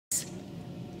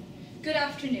Good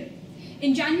afternoon.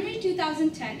 In January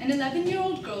 2010, an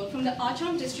 11-year-old girl from the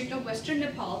Acham district of Western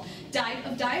Nepal died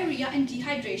of diarrhea and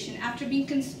dehydration after being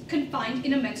confined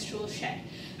in a menstrual shed.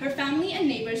 Her family and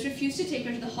neighbors refused to take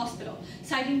her to the hospital,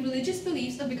 citing religious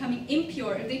beliefs of becoming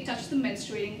impure if they touched the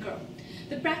menstruating girl.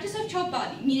 The practice of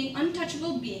chaupadi, meaning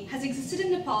untouchable being, has existed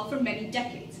in Nepal for many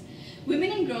decades.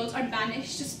 Women and girls are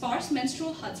banished to sparse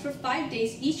menstrual huts for 5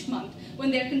 days each month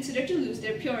when they are considered to lose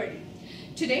their purity.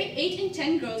 Today, 8 in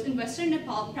 10 girls in Western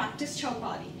Nepal practice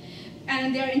chaupadi,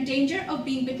 and they are in danger of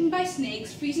being bitten by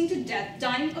snakes, freezing to death,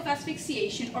 dying of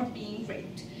asphyxiation, or being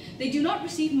raped. They do not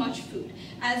receive much food,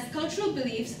 as cultural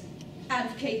beliefs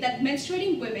advocate that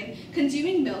menstruating women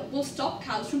consuming milk will stop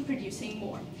cows from producing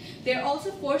more. They are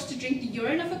also forced to drink the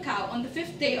urine of a cow on the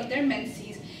 5th day of their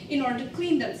menses in order to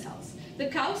clean themselves. The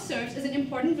cow serves as an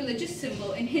important religious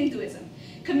symbol in Hinduism.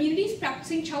 Communities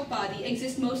practicing chaupadi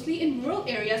exist mostly in rural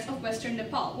areas of Western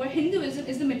Nepal, where Hinduism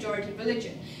is the majority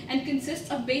religion, and consists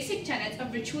of basic tenets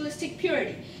of ritualistic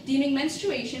purity, deeming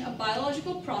menstruation a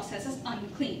biological process as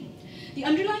unclean. The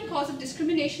underlying cause of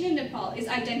discrimination in Nepal is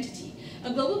identity,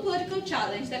 a global political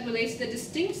challenge that relates to the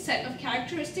distinct set of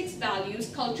characteristics,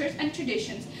 values, cultures, and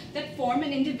traditions that form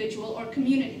an individual or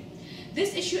community.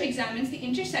 This issue examines the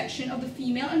intersection of the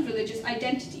female and religious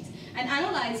identities, and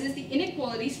analyzes the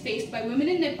inequalities faced by women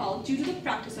in Nepal due to the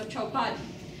practice of chaupadi.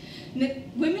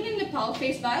 Women in Nepal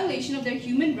face violation of their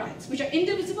human rights, which are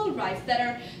indivisible rights that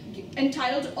are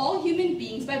entitled to all human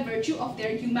beings by virtue of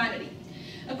their humanity.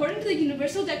 According to the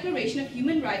Universal Declaration of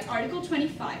Human Rights, Article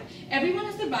 25, everyone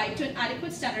has the right to an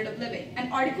adequate standard of living,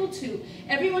 and Article 2,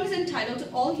 everyone is entitled to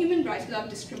all human rights without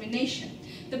discrimination.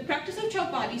 The practice of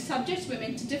chaupadi subjects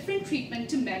women to different treatment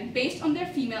to men based on their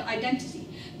female identity,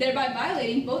 thereby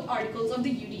violating both articles of the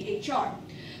UDHR.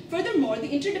 Furthermore, the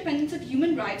interdependence of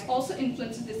human rights also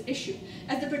influences this issue,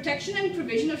 as the protection and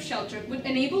provision of shelter would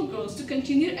enable girls to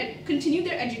continue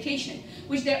their education,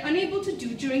 which they are unable to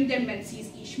do during their menses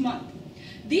each month.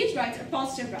 These rights are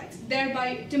positive rights,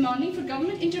 thereby demanding for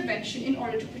government intervention in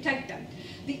order to protect them.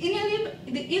 The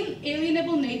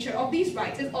inalienable nature of these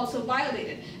rights is also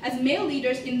violated, as male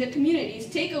leaders in the communities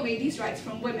take away these rights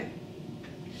from women.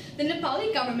 The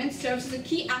Nepali government serves as a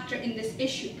key actor in this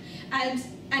issue,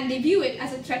 and they view it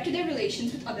as a threat to their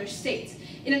relations with other states.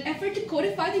 In an effort to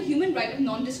codify the human right of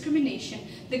non-discrimination,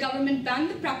 the government banned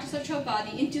the practice of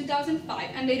chaupadi in 2005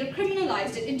 and later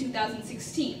criminalized it in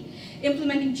 2016,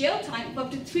 implementing jail time of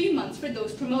up to 3 months for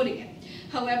those promoting it.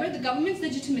 However, the government's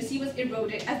legitimacy was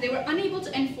eroded as they were unable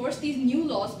to enforce these new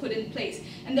laws put in place,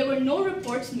 and there were no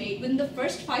reports made within the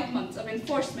first 5 months of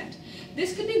enforcement.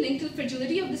 This could be linked to the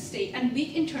fragility of the state and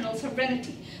weak internal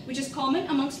sovereignty, which is common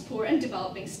amongst poor and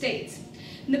developing states.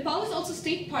 Nepal is also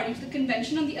state party to the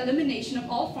Convention on the Elimination of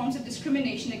All Forms of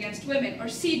Discrimination Against Women, or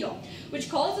CEDAW, which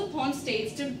calls upon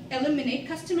states to eliminate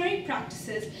customary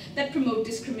practices that promote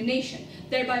discrimination,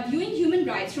 thereby viewing human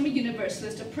rights from a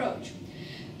universalist approach.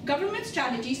 Government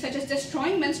strategies such as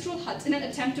destroying menstrual huts in an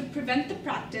attempt to prevent the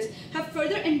practice have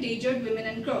further endangered women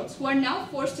and girls, who are now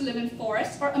forced to live in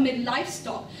forests or amid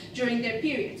livestock during their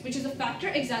periods, which is a factor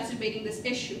exacerbating this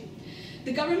issue.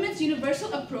 The government's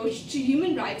universal approach to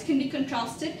human rights can be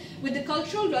contrasted with the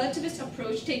cultural relativist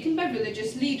approach taken by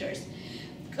religious leaders.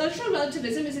 Cultural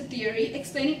relativism is a theory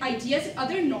explaining ideas and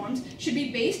other norms should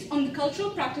be based on the cultural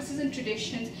practices and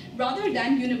traditions rather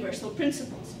than universal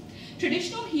principles.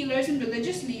 Traditional healers and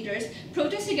religious leaders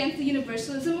protest against the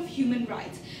universalism of human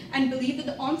rights and believe that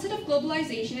the onset of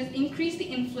globalization has increased the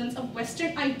influence of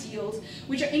Western ideals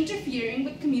which are interfering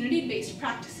with community-based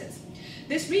practices.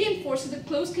 This reinforces the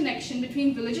close connection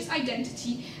between religious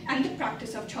identity and the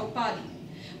practice of chaupadi.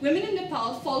 Women in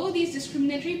Nepal follow these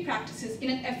discriminatory practices in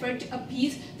an effort to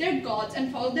appease their gods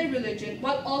and follow their religion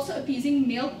while also appeasing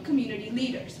male community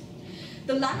leaders.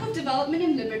 The lack of development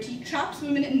and liberty traps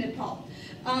women in Nepal.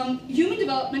 Human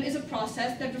development is a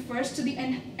process that refers to the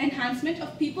enhancement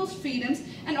of people's freedoms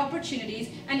and opportunities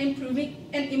and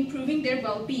improving their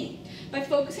well-being. By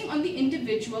focusing on the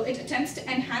individual, it attempts to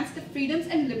enhance the freedoms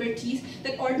and liberties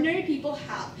that ordinary people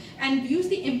have and views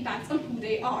the impacts on who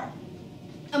they are.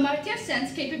 Amartya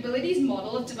Sen's capabilities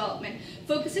model of development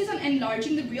focuses on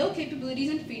enlarging the real capabilities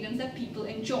and freedoms that people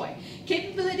enjoy.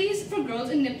 Capabilities for girls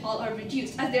in Nepal are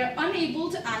reduced as they are unable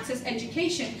to access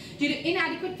education due to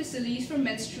inadequate facilities for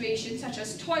menstruation such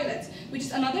as toilets, which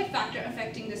is another factor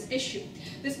affecting this issue.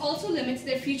 This also limits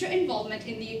their future involvement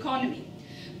in the economy.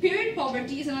 Period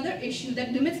poverty is another issue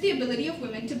that limits the ability of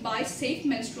women to buy safe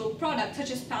menstrual products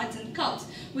such as pads and cups,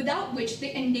 without which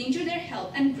they endanger their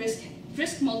health and risk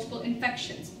multiple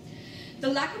infections. The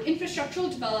lack of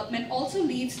infrastructural development also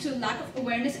leads to a lack of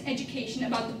awareness and education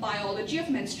about the biology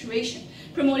of menstruation.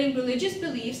 promoting religious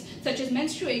beliefs such as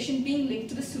menstruation being linked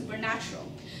to the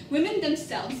supernatural. Women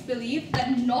themselves believe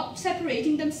that not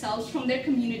separating themselves from their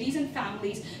communities and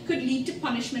families could lead to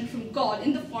punishment from God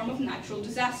in the form of natural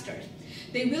disasters.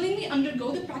 They willingly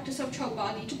undergo the practice of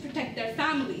chaupadi to protect their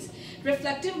families,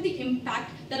 reflective of the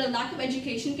impact that a lack of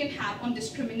education can have on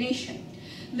discrimination.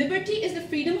 Liberty is the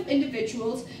freedom of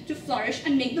individuals to flourish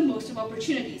and make the most of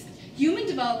opportunities. Human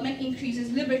development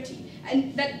increases liberty,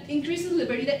 and that increases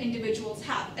liberty that individuals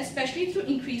have, especially through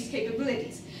increased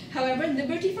capabilities. However,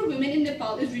 liberty for women in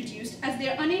Nepal is reduced as they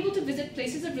are unable to visit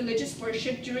places of religious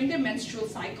worship during their menstrual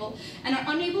cycle and are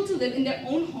unable to live in their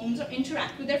own homes or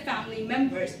interact with their family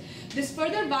members. This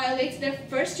further violates their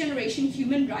first-generation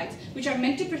human rights, which are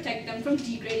meant to protect them from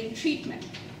degrading treatment.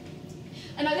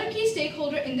 Another key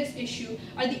stakeholder in this issue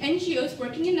are the NGOs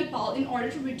working in Nepal in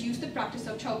order to reduce the practice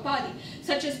of chaupadi,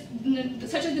 such as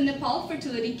the Nepal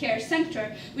Fertility Care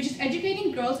Center, which is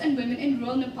educating girls and women in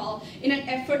rural Nepal in an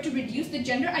effort to reduce the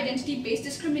gender identity-based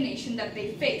discrimination that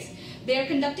they face. They are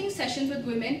conducting sessions with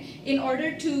women in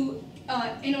order to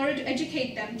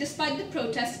educate them, despite the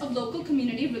protests of local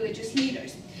community religious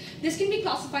leaders. This can be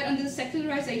classified under the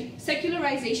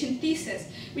secularization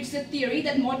thesis, which is a theory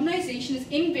that modernization is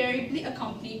invariably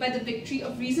accompanied by the victory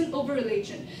of reason over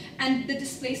religion and the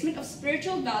displacement of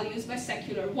spiritual values by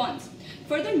secular ones.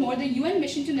 Furthermore, the UN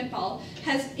mission to Nepal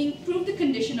has improved the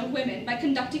condition of women by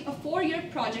conducting a 4-year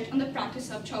project on the practice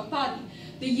of chaupadi.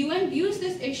 The UN views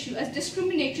this issue as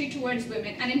discriminatory towards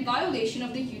women and in violation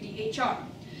of the UDHR.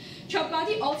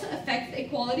 Chaupadi also affects the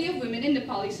equality of women in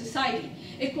Nepali society.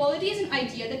 Equality is an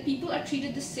idea that people are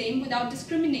treated the same without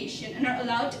discrimination and are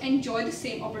allowed to enjoy the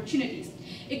same opportunities.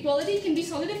 Equality can be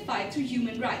solidified through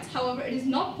human rights, however, it is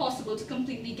not possible to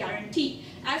completely guarantee,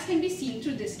 as can be seen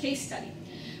through this case study,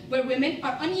 where women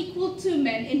are unequal to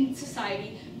men in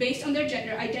society based on their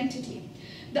gender identity.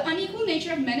 The unequal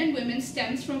nature of men and women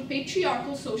stems from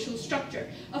patriarchal social structure,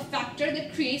 a factor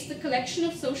that creates the collection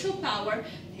of social power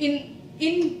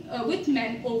with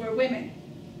men over women.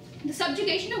 The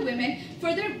subjugation of women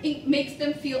further makes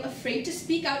them feel afraid to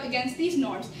speak out against these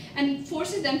norms and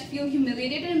forces them to feel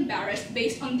humiliated and embarrassed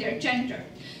based on their gender.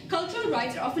 Cultural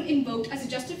rights are often invoked as a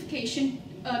justification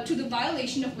to the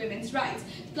violation of women's rights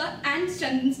and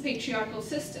strengthens patriarchal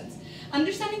systems.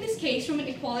 Understanding this case from an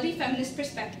equality feminist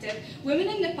perspective, women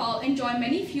in Nepal enjoy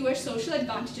many fewer social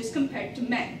advantages compared to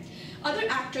men. Other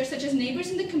actors, such as neighbors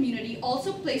in the community,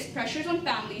 also place pressures on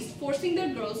families, forcing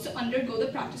their girls to undergo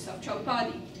the practice of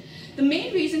chaupadi. The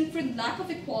main reason for the lack of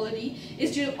equality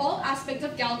is due to all aspects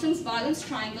of Galton's violence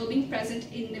triangle being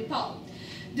present in Nepal.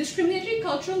 Discriminatory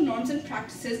cultural norms and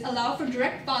practices allow for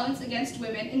direct violence against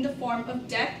women in the form of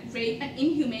death, rape, and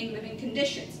inhumane living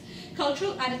conditions.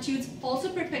 Cultural attitudes also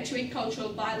perpetuate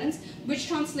cultural violence, which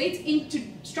translates into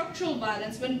structural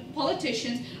violence when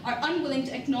politicians are unwilling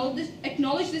to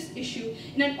acknowledge this issue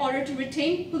in order to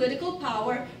retain political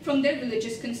power from their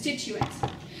religious constituents.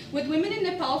 With women in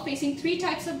Nepal facing 3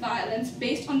 types of violence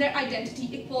based on their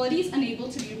identity, equality is unable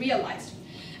to be realized.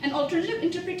 An alternative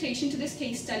interpretation to this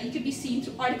case study could be seen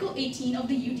through Article 18 of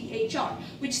the UDHR,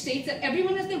 which states that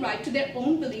everyone has the right to their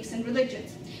own beliefs and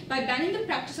religions. By banning the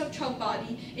practice of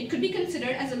chaupadi, it could be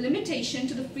considered as a limitation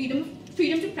to the freedom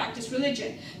to practice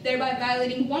religion, thereby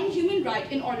violating one human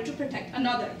right in order to protect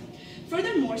another.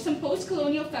 Furthermore, some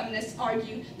post-colonial feminists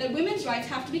argue that women's rights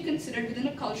have to be considered within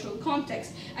a cultural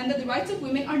context and that the rights of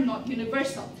women are not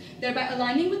universal, thereby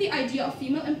aligning with the idea of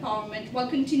female empowerment while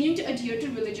continuing to adhere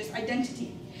to religious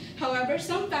identity. However,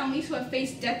 some families who have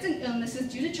faced deaths and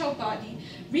illnesses due to chaupadi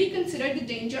reconsider the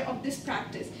danger of this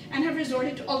practice and have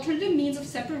resorted to alternative means of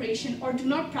separation or do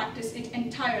not practice it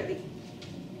entirely.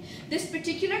 This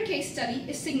particular case study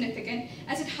is significant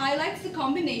as it highlights the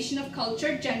combination of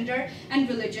culture, gender, and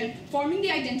religion forming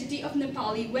the identity of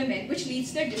Nepali women, which leads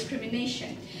to their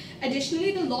discrimination.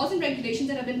 Additionally, the laws and regulations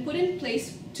that have been put in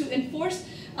place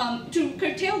to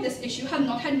curtail this issue have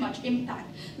not had much impact.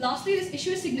 Lastly, this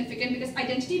issue is significant because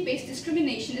identity-based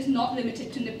discrimination is not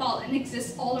limited to Nepal and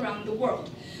exists all around the world.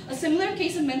 A similar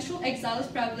case of menstrual exile is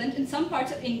prevalent in some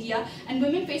parts of India, and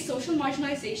women face social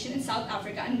marginalization in South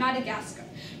Africa and Madagascar.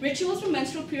 Rituals for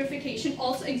menstrual purification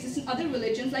also exist in other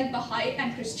religions like Baha'i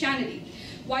and Christianity.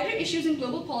 Wider issues in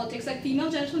global politics like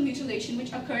female genital mutilation,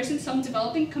 which occurs in some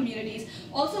developing communities,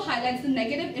 also highlights the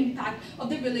negative impact of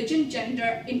the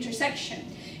religion-gender intersection.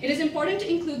 It is important to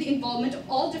include the involvement of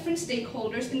all different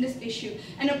stakeholders in this issue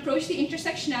and approach the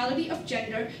intersectionality of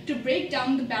gender to break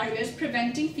down the barriers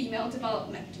preventing female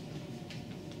development.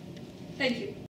 Thank you.